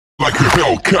like a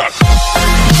Hellcat.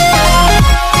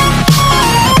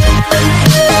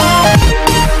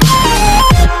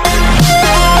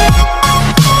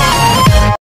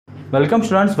 Welcome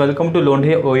students, welcome to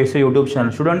Londhe OS YouTube channel.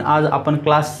 Student, आज आपण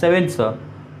class 7चं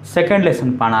second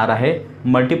lesson पाहणार आहे,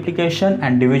 multiplication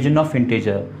and division of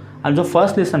integer. आणि जो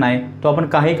first lesson आहे तो आपण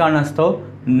काही कारणास्तव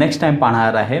नेक्स्ट टाइम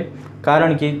पाहणार आहे,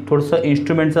 कारण की थोडंसं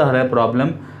इन्स्ट्रुमेंटचा झाला आहे प्रॉब्लेम.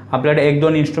 आपल्याकडे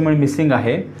 1-2 इन्स्ट्रुमेंट मिसिंग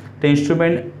आहे. ते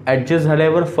इन्स्ट्रुमेंट ॲडजस्ट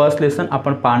झाल्यावर फर्स्ट लेसन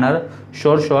आपण पाहणार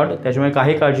शॉर्ट. त्याच्यामुळे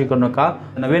काही काळजी करू नका.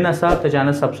 नवीन असाल तर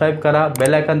चॅनल सबस्क्राईब करा,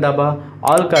 बेल आयकॉन दाबा,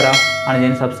 ऑल करा, आणि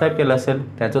ज्यांनी सबस्क्राईब केलं असेल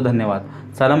त्याचं धन्यवाद.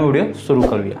 चला मग व्हिडिओ सुरू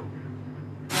करूया.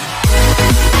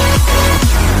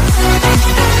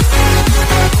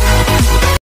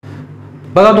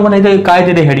 बघा, तुम्हाला इथे काय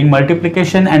दिले heading,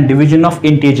 multiplication and division of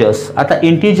integers. आता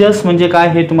इंटिजर्स म्हणजे काय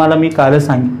हे तुम्हाला मी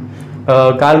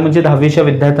काल म्हणजे 10वीच्या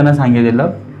विद्यार्थ्यांना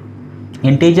सांगितलेलं.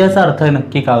 इंटिजरचा अर्थ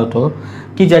नक्की काय होतो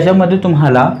की ज्याच्यामध्ये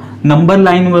तुम्हाला नंबर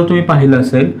लाईनवर तुम्ही पाहिलं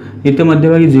असेल, इथे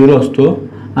मध्यभागी 0 असतो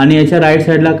आणि याच्या राईट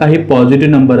साईडला काही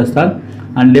पॉझिटिव्ह नंबर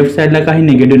असतात आणि लेफ्ट साईडला काही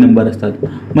निगेटिव्ह नंबर असतात.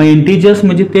 मग इंटिजर्स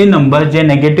म्हणजे ते नंबर जे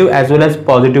नेगेटिव्ह ॲज वेल ॲज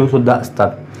पॉझिटिव्ह सुद्धा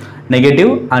असतात,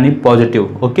 नेगेटिव्ह आणि पॉझिटिव्ह.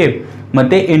 ओके,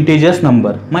 मग ते इंटिजर्स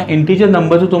नंबर. मग इंटिजर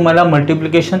नंबरचं तुम्हाला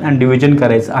मल्टिप्लिकेशन अँड डिव्हिजन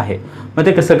करायचं आहे. मग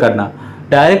ते कसं करणार?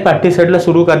 डायरेक्ट प्रॅक्टिस सेटला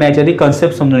सुरू करण्याच्या आधी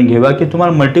कन्सेप्ट समजून घ्यावा की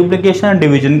तुम्हाला मल्टिप्लिकेशन अँड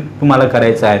डिव्हिजन तुम्हाला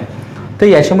करायचं आहे. तर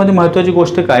याच्यामध्ये महत्त्वाची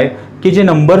गोष्ट काय की जे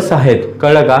नंबर्स आहेत,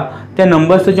 कळलं का, त्या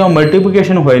नंबर्सचं जेव्हा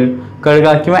मल्टिप्लिकेशन होईल, कळलं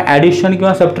का, किंवा ॲडिशन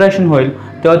किंवा सबट्रॅक्शन होईल,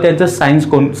 तेव्हा त्यांचं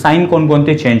साईन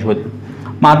कोणकोणते चेंज होतील.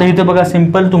 मग आता इथे बघा,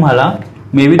 सिम्पल तुम्हाला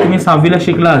मे बी तुम्ही 6वीला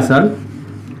शिकला असाल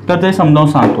तर ते समजावून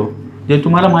सांगतो. जे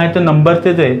तुम्हाला माहीत आहे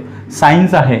नंबरचे जे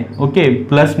साईन्स आहे, ओके,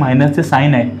 प्लस मायनसचे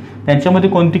साईन आहे, त्यांच्यामध्ये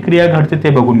कोणती क्रिया घडते ते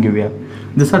बघून घेऊया.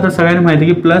 जसं आता सगळ्यांना माहिती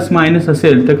आहे की प्लस मायनस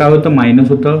असेल तर काय होतं, मायनस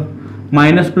होतं.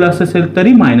 मायनस प्लस असेल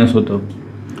तरी मायनस होतं.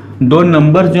 2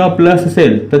 नंबर जेव्हा प्लस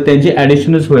असेल तर त्यांची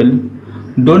ॲडिशनच होईल.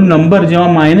 2 नंबर जेव्हा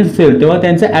मायनस असेल तेव्हा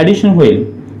त्यांचं ॲडिशन होईल.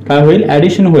 काय होईल?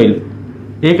 ॲडिशन होईल.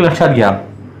 एक लक्षात घ्या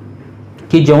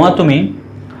की जेव्हा तुम्ही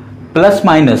प्लस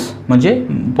मायनस म्हणजे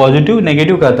पॉझिटिव्ह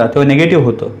नेगेटिव्ह करता तेव्हा नेगेटिव्ह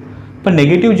होतं. पण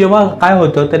नेगेटिव्ह जेव्हा काय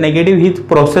होतं तर नेगेटिव्ह हीच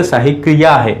प्रोसेस आहे,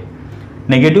 क्रिया आहे.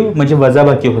 नेगेटिव्ह म्हणजे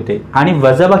वजाबाकी होते आणि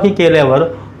वजाबाकी केल्यावर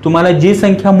तुम्हाला जी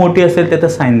संख्या मोठी असेल त्याचा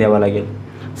साईन द्यावा लागेल.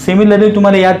 सिमिलरली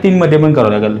तुम्हाला या 3 मध्ये पण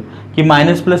करावं लागेल की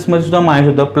मायनस प्लसमध्ये सुद्धा मायनस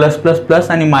होतं, प्लस प्लस प्लस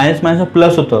आणि मायनस मायनस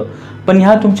प्लस होतं. पण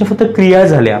ह्या तुमच्या फक्त क्रिया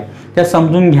झाल्या, त्या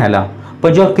समजून घ्यायला.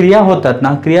 पण जेव्हा क्रिया होतात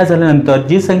ना, क्रिया झाल्यानंतर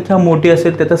जी संख्या मोठी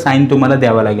असेल त्याचा साईन तुम्हाला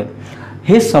द्यावा लागेल.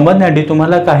 हे समजण्यासाठी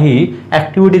तुम्हाला काही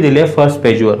ॲक्टिव्हिटी दिले फर्स्ट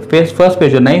पेजवर. फर्स्ट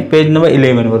पेजवर नाही, पेज नंबर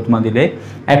 11वर तुम्हाला दिले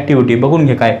ॲक्टिव्हिटी. बघून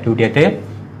घे काय ॲक्टिव्हिटी आहे ते.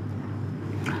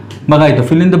 बघा इथं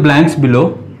fill in the blanks below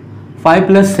 5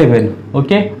 + 7.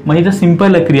 Okay, मग इथं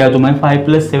सिम्पल क्रिया तुम्हाला 5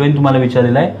 + 7 तुम्हाला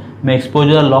विचारलेला आहे. मी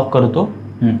एक्सपोजर लॉक करतो.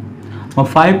 मग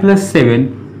 5 + 7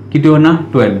 किती होणार?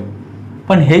 12.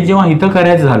 पण हे जेव्हा इथं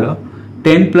करायचं झालं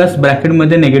 10 प्लस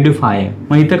ब्रॅकेटमध्ये -5 आहे.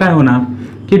 मग इथं काय होणार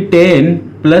की 10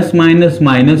 प्लस मायनस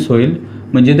मायनस होईल,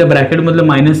 म्हणजे त्या ब्रॅकेटमधलं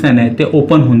मायनस साइन आहे ते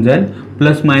ओपन होऊन जाईल.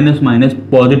 Plus minus minus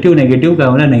positive negative काय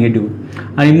होणार? नेगेटिव्ह.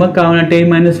 आणि मग काय होणार? 10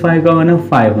 - 5 काय होणार?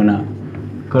 5 होणार.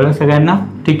 कळलं सगळ्यांना?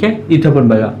 ठीक आहे. इथं पण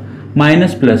बघा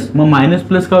मायनस प्लस, मग मायनस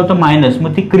प्लस काय होतं? मायनस.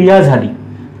 मग ती क्रिया झाली,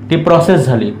 ती प्रोसेस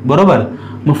झाली, बरोबर.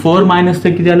 मग 4 मायनस तर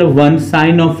किती झालं? 1.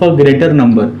 Sign of a greater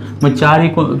number. मग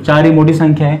 4 ही मोठी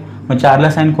संख्या आहे, मग 4ला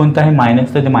साइन कोणता आहे?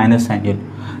 मायनस, तर ते मायनस साइन येईल.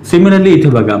 सिमिलरली इथे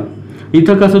बघा,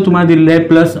 इथं कसं तुम्हाला दिलेलं आहे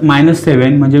प्लस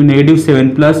 -7 म्हणजे -7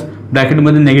 प्लस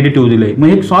ब्रॅकेटमध्ये -2 दिलं आहे. मग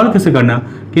हे सॉल्व कसं करणार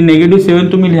की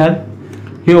 -7 तुम्ही लिहाल,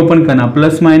 हे ओपन करणार,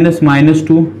 प्लस मायनस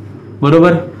 -2,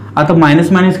 बरोबर. आता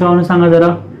मायनस मायनस काय होणार सांगा जरा?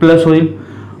 प्लस होईल.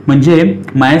 म्हणजे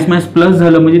मायनस मायनस प्लस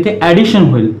झालं म्हणजे ते ॲडिशन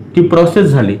होईल, ती प्रोसेस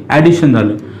झाली, ॲडिशन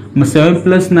झालं. मग 7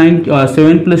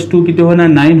 + 2 किती होणार?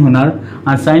 9 होणार.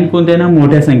 आणि साईन कोणत्या ना?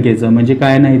 मोठ्या संख्येचं, म्हणजे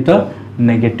काय ना इथं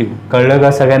नेगेटिव्ह. कळलं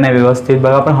का सगळ्यांना व्यवस्थित?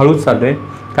 बघा आपण हळूच चालू आहे,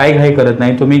 काही घाई करत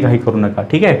नाही, तुम्ही घाई करू नका,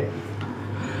 ठीक आहे.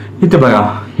 इथं बघा,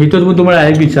 इथं पण तुम्हाला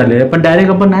डायरेक्ट विचारले, पण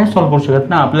डायरेक्ट आपण नाही सॉल्व करू शकत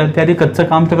ना, आपल्याला त्याआधी कच्चं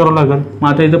काम तर करावं लागेल. मग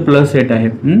आता इथं +8 आहे.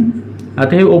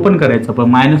 आता हे ओपन करायचं, पण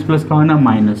मायनस प्लस काय होणार?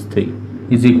 -3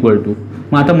 =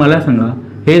 मग आता मला सांगा,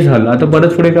 हे झालं. आता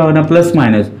परत पुढे काय होणार? Plus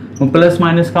minus. मग प्लस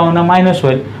मायनस काय होणार? मायनस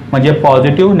होईल. म्हणजे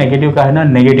पॉझिटिव्ह नेगेटिव्ह काय होणार?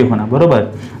 नेगेटिव्ह होणार, बरोबर.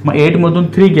 मग 8मधून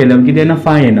 3 गेलं की त्यांना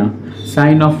 5 येणार.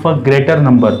 Sign of a greater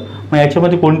number. मग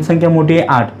याच्यामध्ये कोणती संख्या मोठी आहे?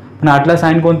 8. पण 8ला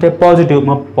साइन कोणतं आहे? पॉझिटिव्ह.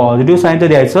 मग पॉझिटिव्ह साइन तर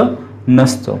द्यायचं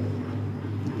नसतं.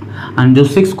 आणि जो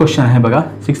 6 क्वेश्चन आहे बघा,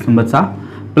 6 नंबरचा,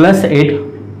 +8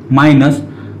 मायनस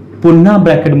पुन्हा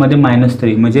ब्रॅकेटमध्ये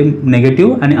 -3 म्हणजे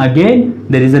नेगेटिव्ह, आणि again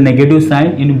there is a negative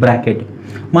sign in bracket.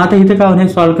 मग आता इथे काय होणार?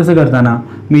 सॉल्व कसं करताना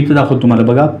मी इथं दाखवतो तुम्हाला.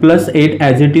 बघा +8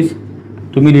 ॲज इट इज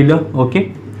तुम्ही लिहिलं, ओके.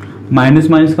 मायनस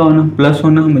मायनस काय होणार प्लस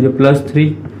होणार म्हणजे +3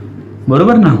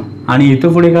 बरोबर ना. आणि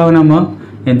इथं पुढे काय होणार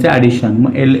मग यांचे ॲडिशन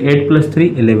मग 8 + 3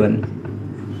 11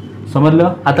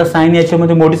 समजलं. आता साईन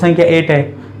याच्यामध्ये मोठी संख्या 8 आहे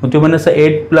मग तुम्ही म्हणा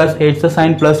 8 + 8चं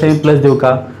साईन +7 देऊ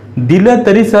का दिलं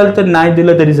तरी चालतं नाही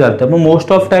दिलं तरी चालतं मग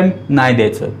मोस्ट ऑफ टाइम नाही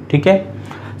द्यायचं ठीक आहे.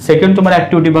 सेकंड तुम्हाला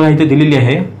ॲक्टिव्हिटी बघा इथे दिलेली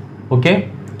आहे ओके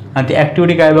आणि ती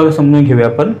ॲक्टिव्हिटी काय बघा समजून घेऊया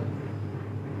आपण.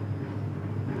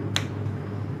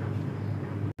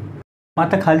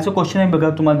 आता खालचं क्वेश्चन आहे बघा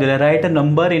तुम्हाला दिलं right a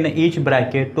number in each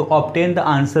bracket two obtain the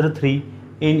answer 3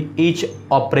 in each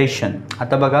operation.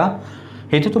 आता बघा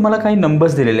हे तर तुम्हाला काही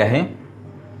नंबर्स दिलेले आहे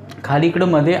खाली इकडं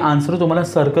मध्ये आन्सर तुम्हाला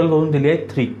सर्कल करून दिली आहे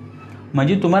 3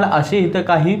 म्हणजे तुम्हाला असे इथं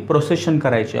काही प्रोसेशन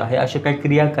करायचे आहे असे काही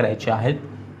क्रिया करायचे आहेत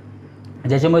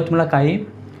ज्याच्यामुळे तुम्हाला काही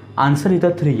आन्सर इथं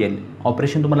 3 येईल.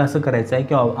 ऑपरेशन तुम्हाला असं करायचं आहे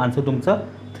की आन्सर तुमचं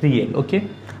 3 येईल ओके.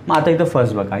 मग आता इथं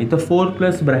फर्स्ट बघा इथं 4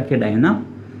 प्लस ब्रॅकेट आहे ना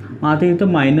मग आता इथं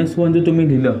 -1 जर तुम्ही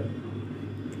दिलं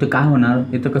तर काय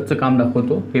होणार इथं कच्चं काम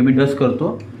दाखवतो हे मी डस्ट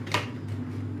करतो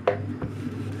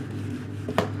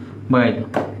बघा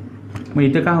इथं. मग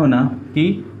इथं काय होणार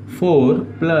की 4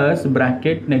 प्लस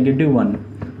ब्रॅकेट -1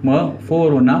 मग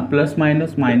 4 होणार प्लस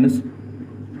मायनस मायनस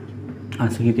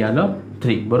असं किती आलं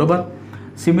 3 बरोबर.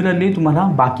 सिमिलरली तुम्हाला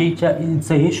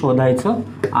बाकीच्याही शोधायचं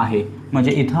आहे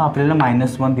म्हणजे इथं आपल्याला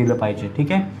 -1 दिलं पाहिजे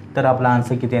ठीक आहे तर आपला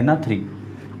आन्सर किती आहे ना 3.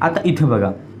 आता इथं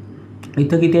बघा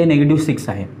इथं किती आहे -6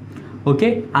 आहे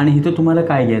ओके आणि इथं तुम्हाला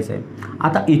काय घ्यायचं आहे.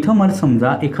 आता इथं मला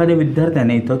समजा एखाद्या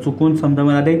विद्यार्थ्याने इथं चुकून समजा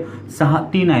मला ते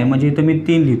 3 आहे म्हणजे इथं मी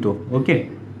 3 लिहितो ओके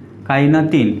काही ना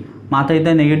 3 मग आता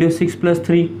इथं -6 +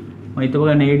 3 मग इथं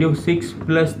बघा -6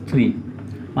 + 3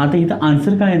 मग आता इथं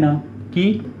आन्सर काय आहे ना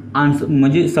की आन्सर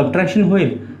म्हणजे सबट्रॅक्शन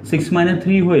होईल 6 -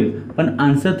 3 होईल पण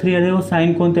आन्सर 3 आल्यावर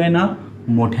साईन कोणतं आहे ना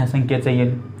मोठ्या संख्येचं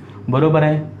येईल बरोबर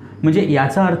आहे. म्हणजे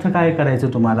याचा अर्थ काय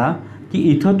करायचं तुम्हाला की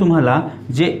इथं तुम्हाला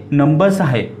जे नंबर्स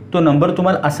आहे तो नंबर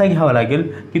तुम्हाला असा घ्यावा लागेल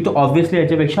की तो ऑब्व्हियसली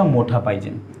याच्यापेक्षा मोठा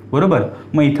पाहिजे बरोबर.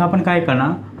 मग इथं आपण काय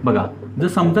करणार बघा जर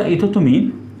समजा इथं तुम्ही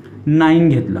 9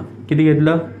 घेतलं किती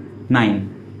घेतलं 9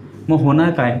 मग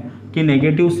होणार काय की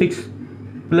 -6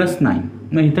 + 9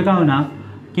 मग इथं काय होणार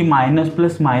की मायनस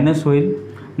प्लस मायनस होईल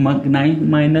मग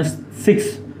 9 -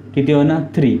 6 किती होणार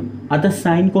 3. आता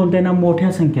साईन कोणतं आहे ना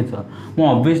मोठ्या संख्येचं मग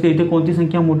ऑब्व्हियसली इथे कोणती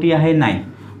संख्या मोठी आहे 9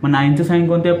 मग 9चं साईन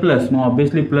कोणतं आहे प्लस मग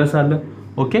ऑब्व्हियसली प्लस आलं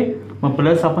ओके. मग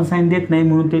प्लस आपण साईन देत नाही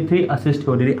म्हणून ते 3 असेच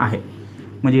ठेवलेली आहे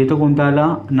म्हणजे इथं कोणतं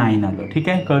आलं 9 आलं ठीक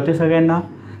आहे कळते सगळ्यांना.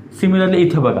 सिमिलरली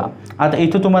इथं बघा आता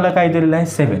इथं तुम्हाला काय दिलेलं आहे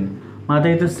 7 मग आता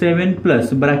इथं 7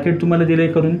 प्लस ब्रॅकेट तुम्हाला दिलं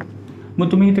आहे करून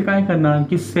मग तुम्ही इथे काय करणार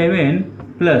की 7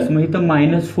 प्लस मग इथं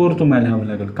 -4 तुम्हाला लिहावं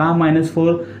लागेल का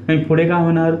 -4 आणि पुढे काय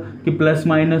होणार की प्लस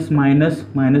मायनस मायनस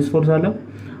 -4 झालं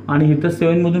आणि इथं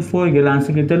 7मधून 4 गेला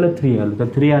असं किती आलं 3 आलं तर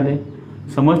 3 आले.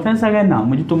 समजतं सगळ्यांना.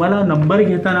 म्हणजे तुम्हाला नंबर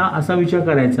घेताना असा विचार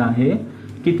करायचा आहे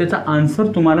की त्याचा आन्सर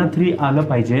तुम्हाला 3 आलं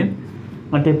पाहिजे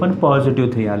आणि ते पण पॉझिटिव्ह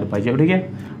 3 आलं पाहिजे ठीक आहे.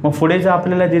 मग पुढे जर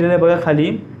आपल्याला दिलेलं आहे बघा खाली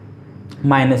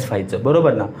 -5चं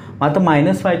बरोबर ना. मग आता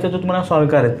 -5चं जर तुम्हाला सॉल्व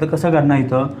करायचं तर कसं करणार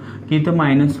इथं की इथं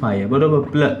 -5 आहे बरोबर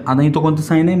प्लस आता इथं कोणतं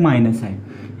साईन आहे मायनस आहे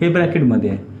हे ब्रॅकेटमध्ये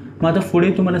आहे. मग आता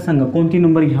पुढे तुम्हाला सांगा कोणती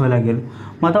नंबर घ्यावा लागेल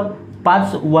मग आता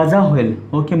 5 वजा होईल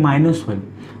ओके मायनस होईल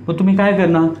मग तुम्ही काय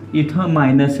करणार इथं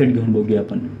 -8 घेऊन बघूया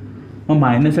आपण. मग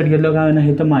 -8 घेतलं काय होणार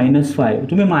इथं -5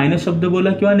 तुम्ही मायनस शब्द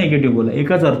बोला किंवा निगेटिव्ह बोला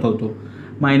एकच अर्थ होतो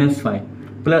 -5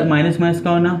 प्लस मायनस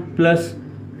काय होणार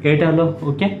 +8 आलं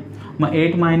ओके. मग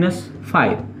 8 -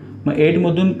 5 मग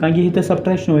 8मधून कारण की इथं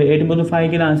सबट्रॅक्शन होईल 8मधून 5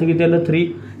 गेला आन्सर किती आलं 3.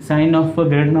 Sine of a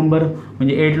great number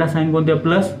म्हणजे 8ला साईन कोणते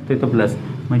प्लस तिथं प्लस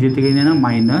म्हणजे इथे किती ना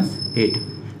 -8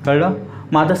 कळलं.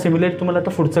 मग आता सिम्युलेट तुम्हाला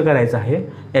आता पुढचं करायचं आहे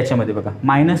याच्यामध्ये बघा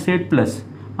 -8 प्लस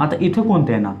आता इथं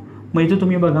कोणतं आहे ना मग इथं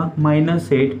तुम्ही बघा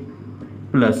 -8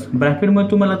 प्लस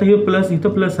ब्रॅकेटमध्ये तुम्हाला आता हे प्लस इथं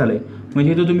प्लस आलं आहे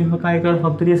म्हणजे इथं तुम्ही काय करा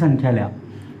फक्त ती संख्या लिहा.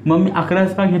 मग मी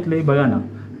 11च का घेतलं आहे बघा ना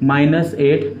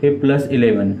 -8 हे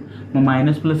 +11 मग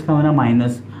मायनस प्लस का होणार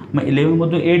मायनस मग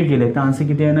 11मधून 8 गेले तर आन्सर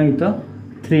किती आहे ना इथं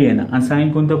 3 आहे ना. आणि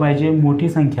साईन कोणतं पाहिजे मोठी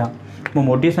संख्या मग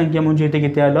मोठी संख्या म्हणजे इथे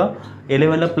किती आलं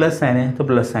 11ला प्लस साईन आहे तर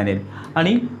प्लस साईन येईल.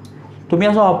 आणि तुम्ही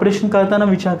असं ऑपरेशन करताना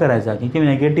विचार करायचा की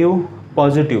निगेटिव्ह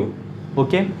पॉझिटिव्ह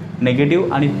ओके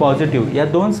निगेटिव्ह आणि पॉझिटिव्ह या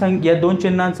दोन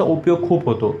चिन्हांचा उपयोग खूप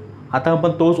होतो. आता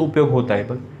आपण तोच उपयोग होत आहे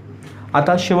बघ.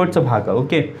 आता शेवटचा भाग आहे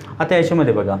ओके. आता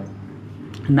याच्यामध्ये बघा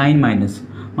 9 मायनस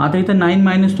मग आता इथं 9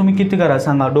 मायनस तुम्ही किती करा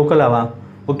सांगा डोकं लावा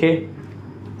ओके.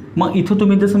 मग इथं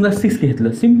तुम्ही जर समजा 6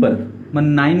 घेतलं सिम्पल मग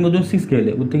 9मधून 6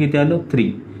 गेले उत्तर किती आलं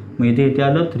 3 मग इथे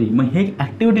आलं 3. मग हे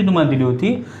ॲक्टिव्हिटी तुम्हाला दिली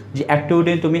होती जी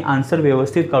ॲक्टिव्हिटी तुम्ही आन्सर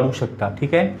व्यवस्थित काढू शकता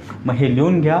ठीक आहे. मग हे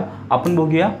लिहून घ्या आपण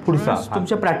बघूया पुढचा.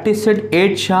 तुमच्या प्रॅक्टिस सेट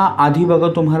 8च्या आधी बघा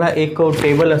तुम्हाला एक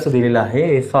टेबल असं दिलेलं आहे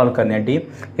हे सॉल्व करण्यासाठी.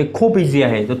 हे खूप इझी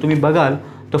आहे जर तुम्ही बघाल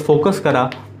तर फोकस करा.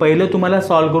 पहिलं तुम्हाला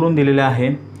सॉल्व करून दिलेलं आहे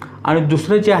आणि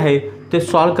दुसरं जे आहे ते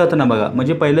सॉल्व करताना बघा.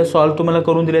 म्हणजे पहिलं सॉल्व तुम्हाला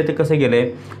करून दिलं आहे ते कसं गेलं आहे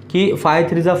की 5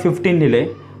 3 जा 15 दिले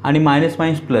आणि मायनस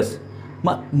मायनस प्लस.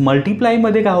 मग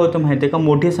मल्टिप्लायमध्ये काय होतं माहिती आहे का,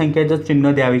 मोठी संख्येचं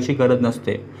चिन्ह द्यावीची गरज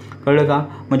नसते. कळलं का.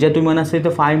 म्हणजे तुम्ही म्हणा असेल तर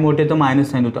 5 मोठे तर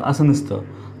मायनस साईन होतं असं नसतं.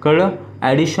 कळलं.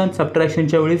 ॲडिशन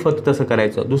सबट्रॅक्शनच्या वेळी फक्त तसं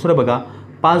करायचं. दुसरं बघा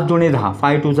 5 2 10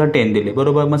 5 2 जा 10 दिले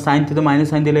बरोबर. मग साईन तिथं मायनस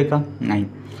साईन दिलं आहे का नाही.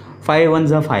 5 1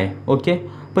 जा 5 ओके.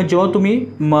 पण जेव्हा तुम्ही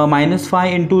 -5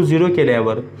 इंटू 0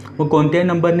 केल्यावर मग कोणत्याही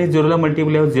नंबरने 0ला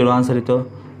मल्टिप्लाय 0 आन्सर येतं.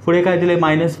 पुढे काय दिलं आहे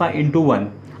 -5 इंटू 1.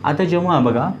 आता जेव्हा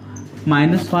बघा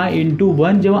 -5 इंटू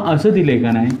 1 जेव्हा असं दिलं आहे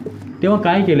का नाही तेव्हा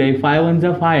काय केलं आहे 5 1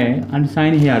 जा 5 आहे आणि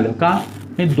साईन हे आलं का.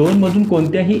 हे दोनमधून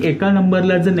कोणत्याही एका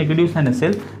नंबरला जर निगेटिव्ह साईन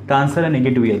असेल तर आन्सर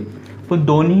निगेटिव्ह येईल. पण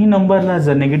दोन्ही नंबरला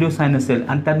जर निगेटिव्ह साईन असेल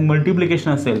आणि त्यात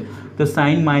मल्टिप्लिकेशन असेल तर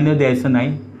साईन मायनस द्यायचं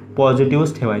नाही,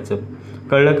 पॉझिटिव्हच ठेवायचं.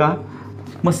 कळलं का.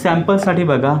 मग सॅम्पलसाठी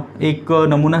बघा एक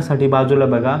नमुन्यासाठी बाजूला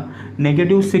बघा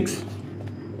 -6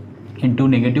 इंटू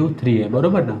 -3 आहे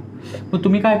बरोबर ना. मग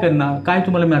तुम्ही काय करणार, काय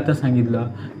तुम्हाला मी आता सांगितलं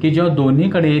की जेव्हा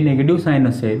दोन्हीकडे निगेटिव्ह साईन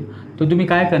असेल तर तुम्ही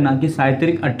काय करणार की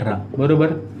 6×18 बरोबर.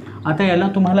 आता याला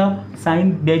तुम्हाला साईन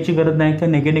द्यायची गरज नाही तर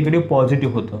निगेटिव्ह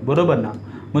पॉझिटिव्ह होतं बरोबर ना.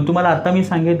 मग तुम्हाला आता मी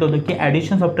सांगितलं होतं की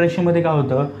ॲडिशन सबट्रॅक्शनमध्ये काय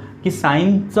होतं की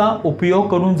साईनचा उपयोग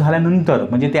करून झाल्यानंतर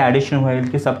म्हणजे ते ॲडिशन होईल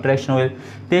की सबट्रॅक्शन होईल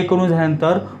ते करून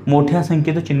झाल्यानंतर मोठ्या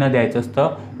संख्येचं चिन्ह द्यायचं असतं.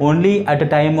 Only at a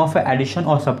time of addition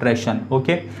or subtraction.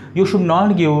 Okay. You should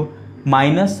not give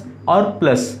minus or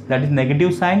plus, that is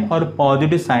negative sign or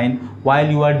positive sign while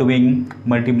you are doing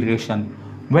multiplication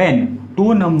when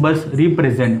two numbers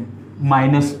represent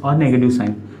minus or negative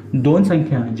sign. दोन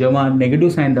संख्या जेव्हा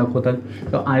negative sine दाखवतात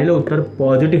तर आलेलं उत्तर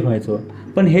positive व्हायचं.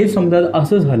 पण हे समजा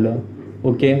असं झालं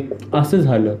ओके असं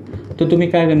झालं तर तुम्ही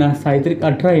काय करणार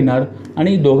 6×18 येणार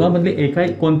आणि दोघांमधले एका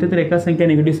कोणत्या तरी एका संख्या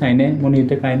निगेटिव्ह साईन आहे म्हणून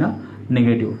इथे काय ना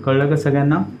निगेटिव्ह. कळलं का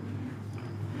सगळ्यांना.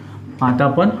 आता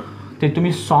आपण ते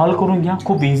तुम्ही सॉल्व करून घ्या,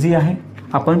 खूप इझी आहे.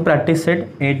 आपण प्रॅक्टिस सेट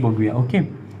 8 बघूया. ओके.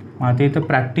 आता इथं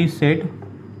प्रॅक्टिस सेट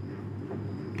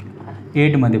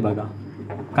 8मध्ये बघा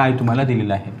काय तुम्हाला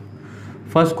दिलेलं आहे.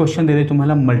 फर्स्ट क्वेश्चन दिले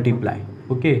तुम्हाला multiply.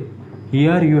 Okay.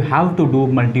 Here you have to do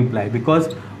multiply because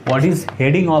what is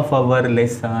heading of our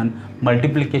lesson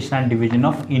multiplication and division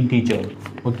of integer.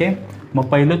 Okay. मग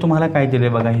पहिलं तुम्हाला काय दिलं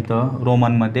आहे बघा इथं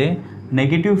रोमनमध्ये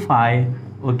 -5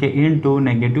 ओके इंटू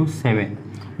 -7.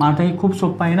 मग आता हे खूप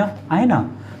सोपं आहे ना.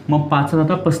 मग 5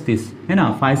 आता 35 आहे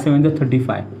ना. 5 7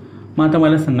 35. मग आता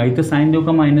मला सांगा इथं साईन देऊ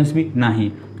का मायनस बी नाही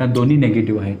तर दोन्ही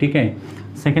निगेटिव्ह आहे. ठीक आहे.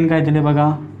 सेकंड काय दिले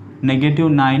बघा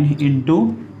 -9 इंटू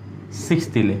 6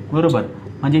 दिले बरोबर.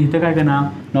 म्हणजे इथं काय करणार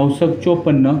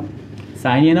 954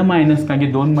 साईन येणं मायनस कारण की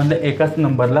दोनमधल्या एकाच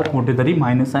नंबरला कुठेतरी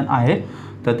मायनस साईन आहे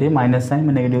तर ते मायनस साईन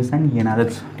मग निगेटिव्ह साईन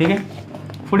येणारच. ठीक आहे.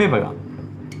 पुढे बघा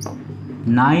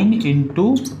 9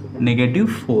 इंटू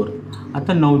 -4.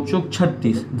 आता 9 चौक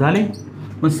 36 झाले.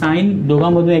 मग साईन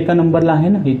दोघांमधून एका नंबरला आहे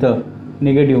ना इथं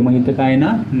निगेटिव्ह मग इथं काय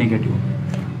ना निगेटिव्ह.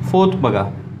 फोर्थ बघा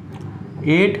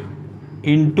 8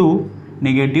 इंटू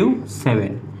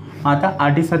 -7. आता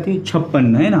 8 7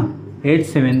 56 आहे ना. 8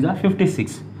 7 जा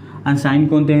 56 आणि साईन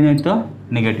कोणतं आहे ना इथं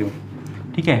निगेटिव्ह.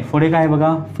 ठीक आहे. पुढे काय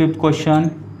बघा फिफ्थ क्वेश्चन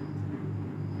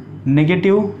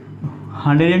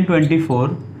 -124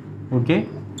 ओके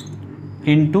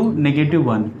इंटू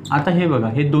 -1. आता हे बघा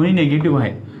हे दोन्ही निगेटिव्ह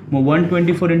आहे मग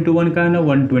 124 इंटू 1 काय ना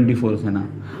 124 आहे ना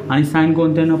आणि साईन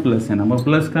कोणतं आहे ना प्लस आहे ना. मग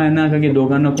प्लस काय ना कारण की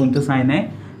दोघांना कोणतं साईन आहे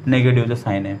नेगेटिव्हचं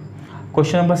साईन आहे.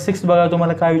 क्वेश्चन नंबर 6 बघा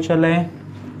तुम्हाला काय विचारलं आहे.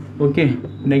 Okay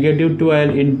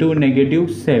 -12 into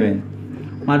 -7.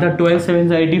 मग आता 12 7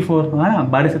 जा 84 हा ना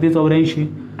 12 7 84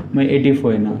 मग 84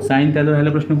 आहे ना. साईन त्याचा झाला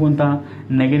प्रश्न कोणता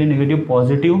निगेटिव्ह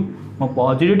पॉझिटिव्ह. मग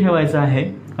पॉझिटिव्ह ठेवायचं आहे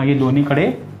कारण की दोन्हीकडे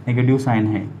निगेटिव्ह साईन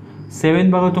आहे. 7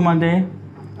 बघा तुम्हाला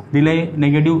दिलं आहे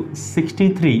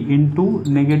 -63 इंटू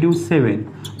 -7.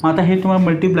 मग आता हे तुम्हाला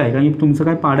मल्टिप्लाय कारण की तुमचं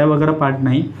काय पाड्या वगैरे पाठ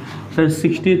नाही तर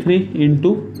 63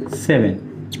 इंटू 7.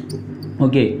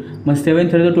 ओके. मग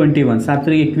 7 3 21 7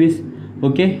 3 21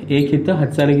 ओके. एक इथं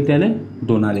हातचाले किती आले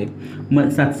 2 आले. मग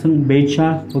 7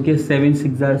 42 ओके 7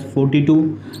 6 जा 42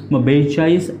 मग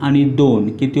 42 आणि 2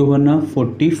 किती होणार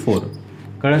 44.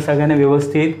 कळलं सगळ्यांना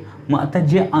व्यवस्थित. मग आता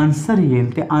जे आन्सर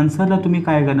येईल ते आन्सरला तुम्ही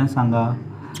काय करणार सांगा.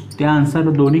 त्या आन्सर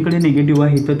दोन्हीकडे निगेटिव्ह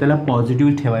आहे तर त्याला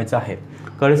पॉझिटिव्ह ठेवायचं आहे.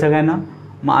 कळलं सगळ्यांना.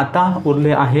 मग आता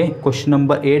उरले आहे question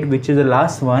number 8 which is the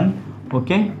last one.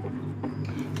 Okay.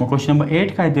 मग क्वेश्चन नंबर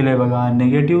 8 काय दिलं आहे बघा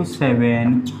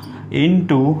 -7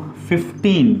 इंटू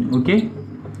 15 ओके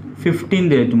 15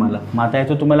 दे तुम्हाला. मग आता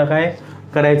याचं तुम्हाला काय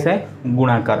करायचं आहे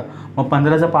गुणाकार. मग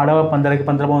 15चा पाडावा 15 की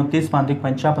 15 29 5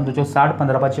 50 55 60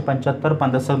 15 5 75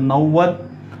 15 90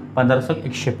 15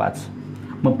 105.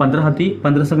 मग 15 हाती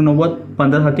 15 × 90,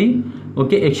 15 हाती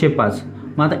ओके 105.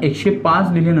 मग आता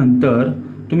 105 लिहिल्यानंतर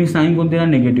तुम्ही साईन कोणती ना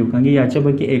निगेटिव्ह, कारण की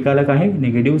याच्यापैकी एकाला काय आहे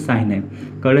निगेटिव्ह साईन आहे.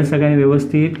 कळलं सगळ्यांनी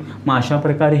व्यवस्थित. मग अशा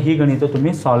प्रकारे ही गणितं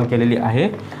तुम्ही सॉल्व्ह केलेली आहे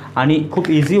आणि खूप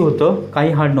इझी होतं,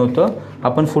 काही हार्ड नव्हतं.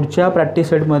 आपण पुढच्या प्रॅक्टिस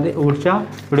सेटमध्ये पुढच्या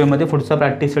व्हिडिओमध्ये पुढचा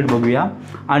प्रॅक्टिस सेट बघूया.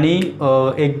 आणि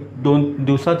 1-2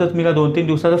 दिवसातच मी का 2-3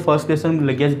 दिवसातच फर्स्ट लेसन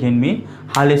लगेच घेईन मी.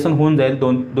 हा लेसन होऊन जाईल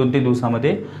 2-3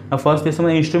 दिवसामध्ये. फर्स्ट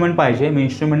लेसनमध्ये इन्स्ट्रुमेंट पाहिजे, मी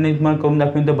इन्स्ट्रुमेंटने तुम्हाला करून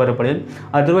दाखवेन तर बरं पडेल.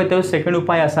 अदरवाईज त्यावर सेकंड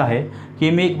उपाय असा आहे की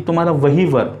मी तुम्हाला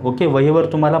वहीवर ओके वहीवर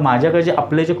तुम्हाला माझ्याकडे जे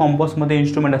आपले जे कॉम्पोसमध्ये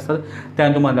इन्स्ट्रुमेंट असतात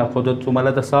त्याने तुम्हाला दाखवतो.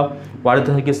 तुम्हाला तसं वाटत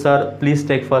असेल की sir please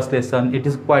take first lesson, it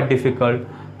is quite difficult,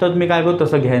 तर मी काय करतो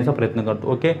तसं घ्यायचा प्रयत्न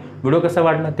करतो. ओके, व्हिडिओ कसा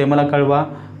वाटला ते मला कळवा.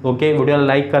 ओके, व्हिडिओला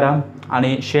लाईक करा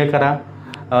आणि शेअर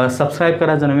करा, सबस्क्राईब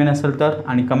करा जर नवीन असेल तर,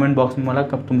 आणि कमेंट बॉक्समध्ये मला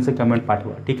तुमचे कमेंट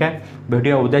पाठवा. ठीक आहे,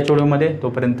 भेटूया उद्याच्या व्हिडिओमध्ये.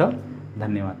 तोपर्यंत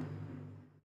धन्यवाद.